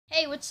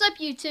Hey, what's up,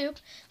 YouTube?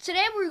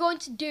 Today we're going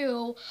to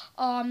do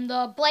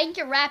the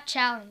blanket wrap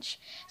challenge.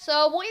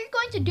 So what you're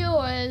going to do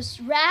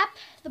is wrap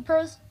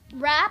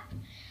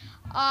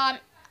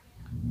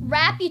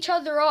each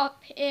other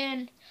up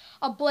in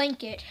a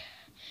blanket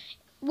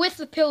with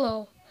the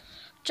pillow,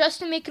 just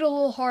to make it a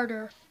little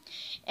harder.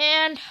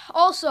 And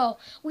also,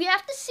 we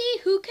have to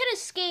see who can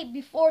escape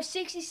before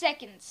 60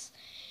 seconds.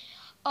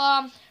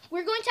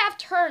 We're going to have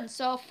turns.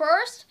 So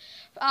first,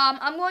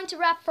 I'm going to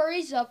wrap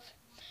Furries up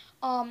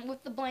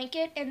with the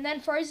blanket, and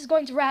then Furries is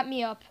going to wrap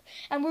me up,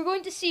 and we're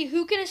going to see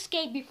who can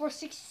escape before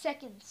 60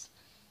 seconds.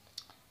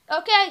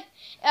 Okay,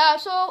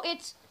 so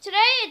today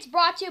it's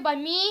brought to you by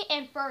me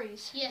and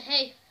Furries. Yeah,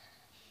 hey.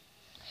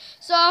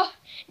 So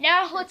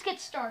now let's get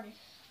started.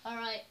 All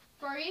right,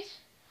 Furries.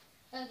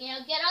 Okay,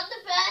 I'll get on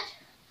the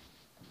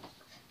bed.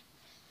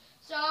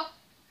 So,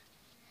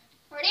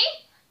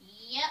 ready?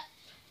 Yep.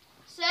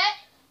 Set,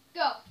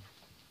 go. All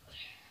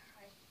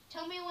right.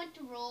 Tell me when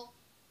to roll.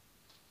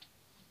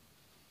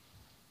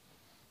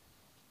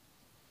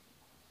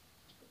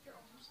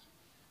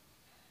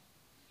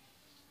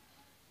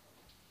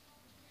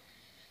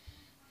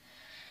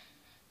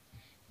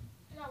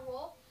 Now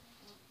roll.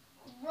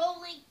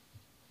 Rolling.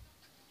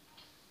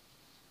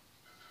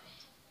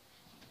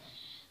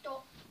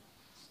 Don't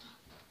stop.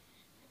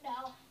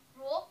 Now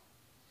roll.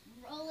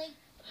 Rolling.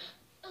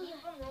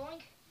 Keep on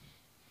rolling.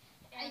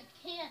 I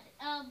can't.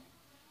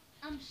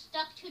 I'm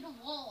stuck to the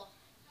wall.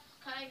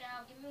 Okay,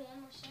 now give me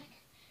one more sec.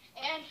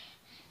 And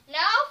now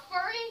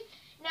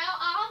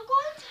I'm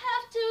going to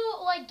have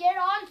to get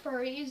on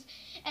Furries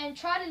and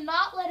try to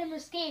not let him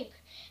escape.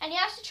 And he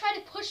has to try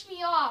to push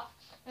me off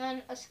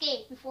and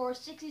escape before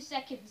 60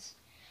 seconds.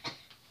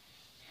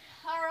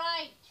 All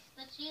right,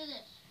 let's do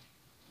this.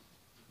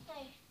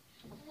 Okay.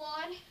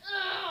 1,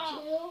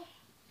 Ugh.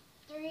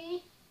 2,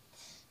 3,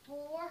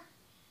 4,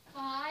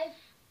 5,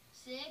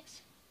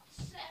 6,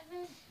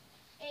 7,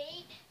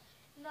 8,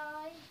 9,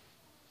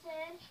 10,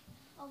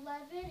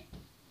 11,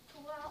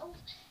 12,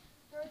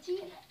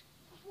 13,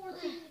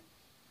 14,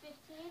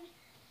 15,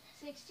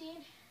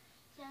 16,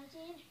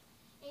 17,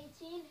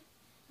 18,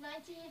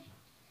 19,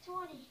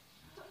 20,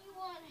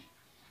 21,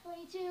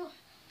 22,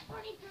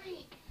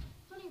 23,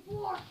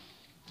 24,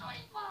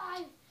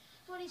 25,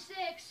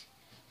 26,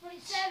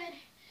 27,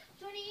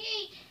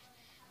 28,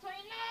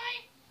 29,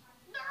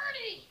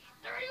 30,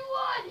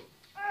 31,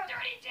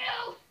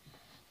 32,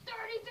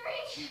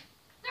 33,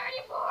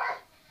 34,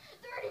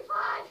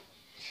 35,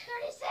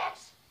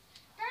 36,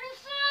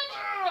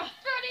 37,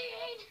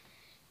 38,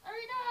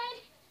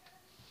 39,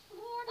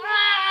 40,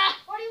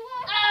 41,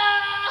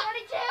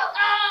 42,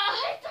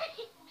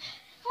 43,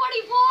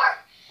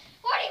 44,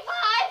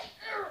 45,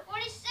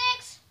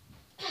 46,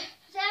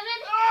 7,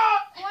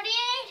 48,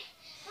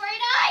 49,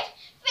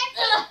 50.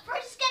 We're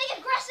just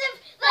getting aggressive.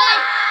 No.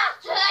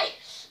 51,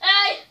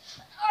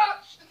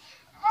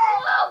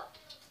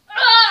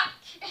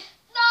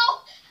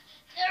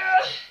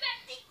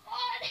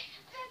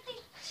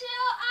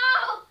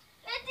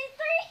 52, 53.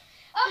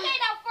 Okay,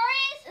 now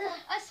Furries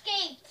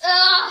escaped.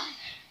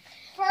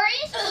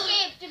 Furries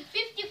escaped in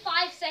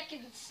 55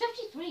 seconds.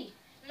 53.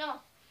 No.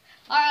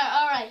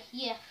 All right,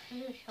 yeah.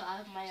 So,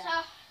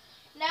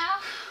 now,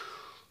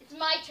 it's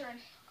my turn.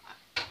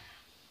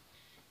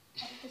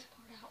 Edit this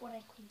part out when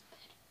I clean the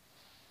bed.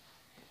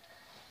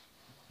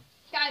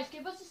 Guys,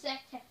 give us a sec.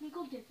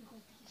 Technical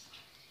difficulties.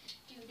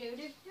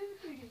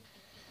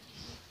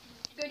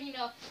 Good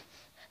enough.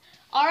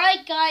 All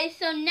right, guys.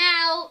 So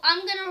now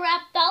I'm gonna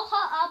wrap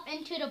Talha up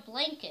into the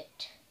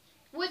blanket.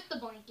 With the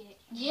blanket.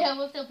 Yeah,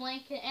 with the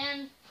blanket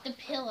and the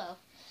pillow.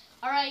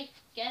 All right,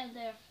 get in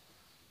there.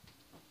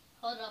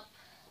 Hold up.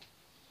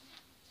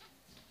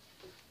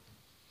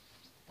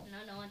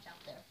 No one's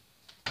out there.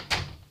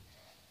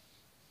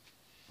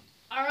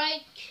 All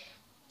right,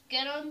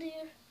 get on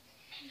there.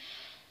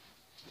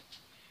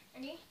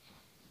 Ready?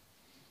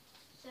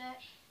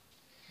 Set.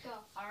 Go.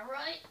 All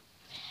right.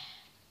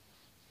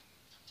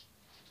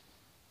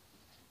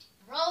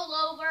 Roll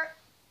over.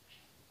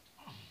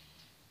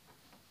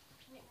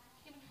 Wait,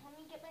 let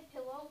me get my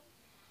pillow.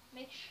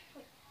 Make sure.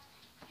 Wait,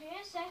 give me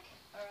a sec.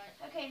 All right.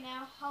 Okay,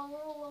 now I'll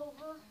roll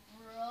over.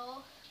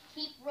 Roll.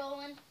 Keep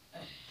rolling.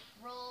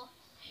 Roll.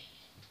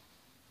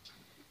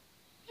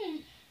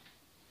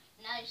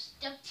 Now you're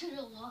stuck to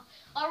the wall.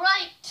 All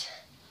right.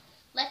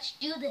 Let's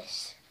do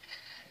this.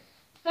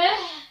 1,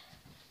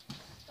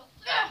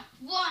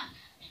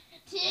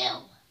 2,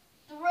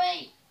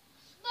 3,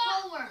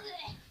 4,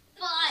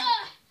 5,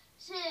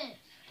 6,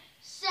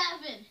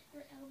 7,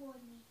 You're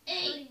elbowing me.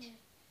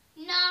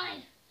 8,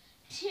 9,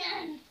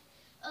 10,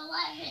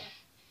 11,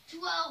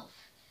 12,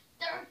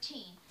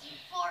 13,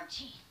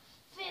 14,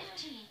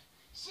 15,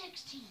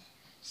 16,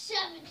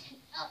 17,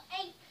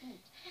 18,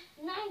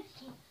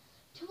 19,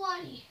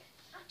 20,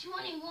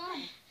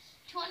 21,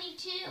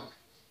 22,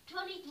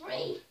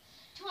 23,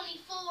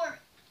 24,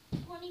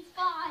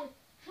 25,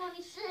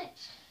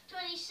 26,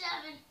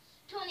 27,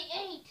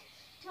 28,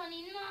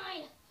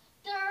 29,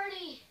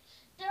 30,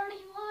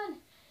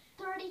 31,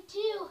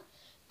 32,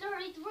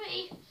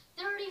 33,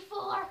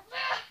 34,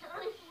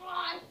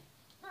 35,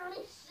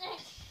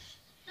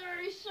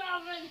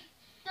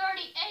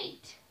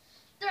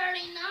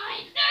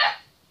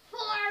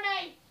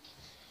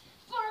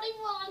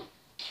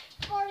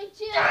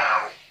 42,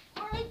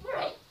 43,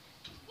 44.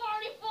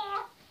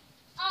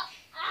 Ow.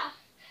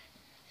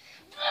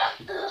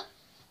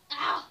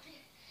 Ow.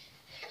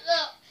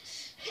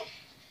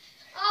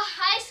 Oh,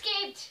 I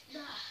escaped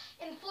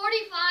in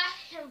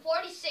 45 and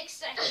 46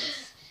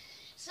 seconds.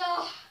 So,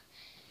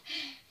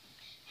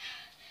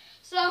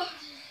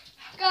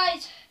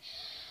 guys,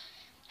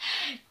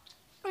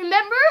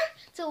 remember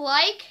to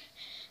like,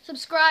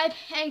 subscribe,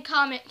 and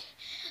comment.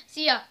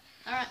 See ya.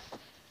 All right.